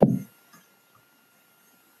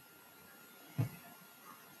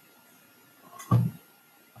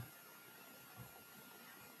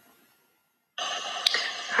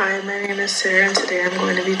Hi, my name is Sarah, and today I'm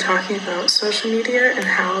going to be talking about social media and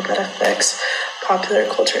how that affects popular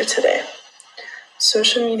culture today.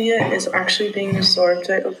 Social media is actually being absorbed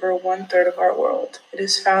by over 1/3 of our world. It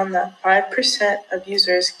is found that 5% of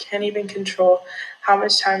users can't even control how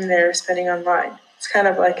much time they're spending online. It's kind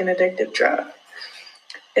of like an addictive drug.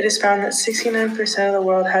 It is found that 69% of the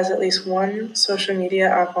world has at least one social media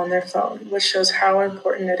app on their phone, which shows how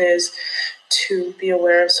important it is to be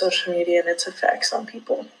aware of social media and its effects on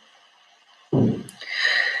people.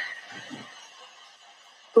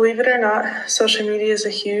 Believe it or not, social media is a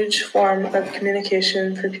huge form of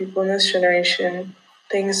communication for people in this generation.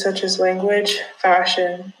 Things such as language,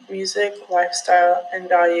 fashion, music, lifestyle, and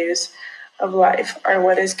values of life are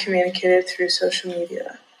what is communicated through social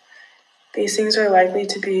media. These things are likely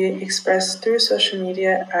to be expressed through social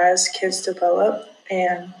media as kids develop,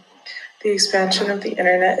 and the expansion of the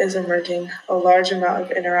internet is emerging a large amount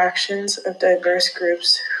of interactions of diverse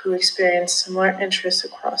groups who experience similar interests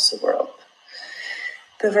across the world.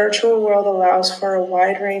 The virtual world allows for a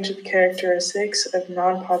wide range of characteristics of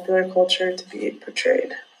non-popular culture to be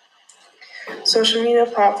portrayed. Social media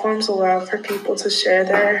platforms allow for people to share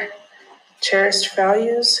their cherished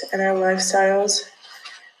values and their lifestyles.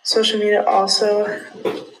 Social media also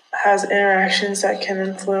has interactions that can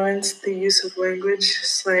influence the use of language,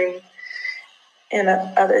 slang, and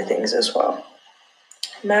other things as well.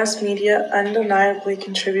 Mass media undeniably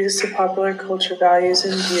contributes to popular culture values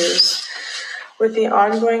and views. With the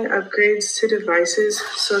ongoing upgrades to devices,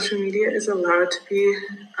 social media is allowed to be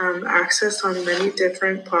accessed on many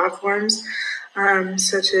different platforms,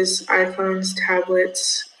 such as iPhones,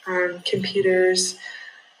 tablets, computers,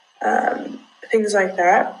 things like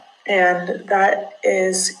that. And that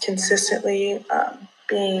is consistently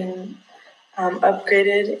being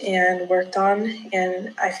upgraded and worked on.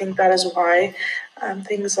 And I think that is why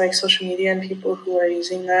things like social media and people who are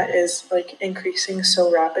using that is like increasing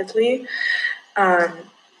so rapidly.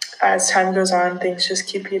 As time goes on, things just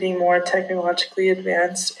keep getting more technologically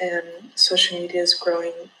advanced, and social media is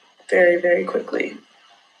growing very, very quickly.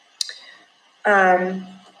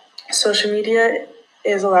 Social media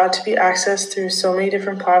is allowed to be accessed through so many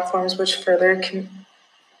different platforms, which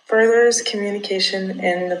furthers communication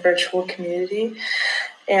in the virtual community.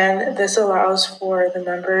 And this allows for the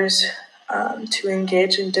members to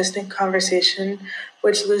engage in distant conversation,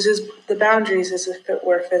 which loses the boundaries as if it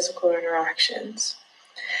were physical interactions.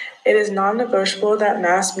 It is non-negotiable that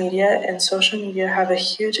mass media and social media have a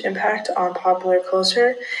huge impact on popular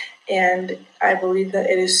culture, and I believe that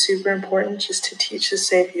it is super important just to teach the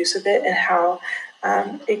safe use of it and how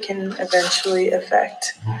it can eventually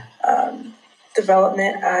affect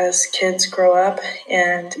development as kids grow up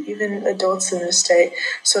and even adults in this day.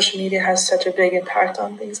 Social media has such a big impact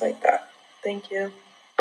on things like that. Thank you.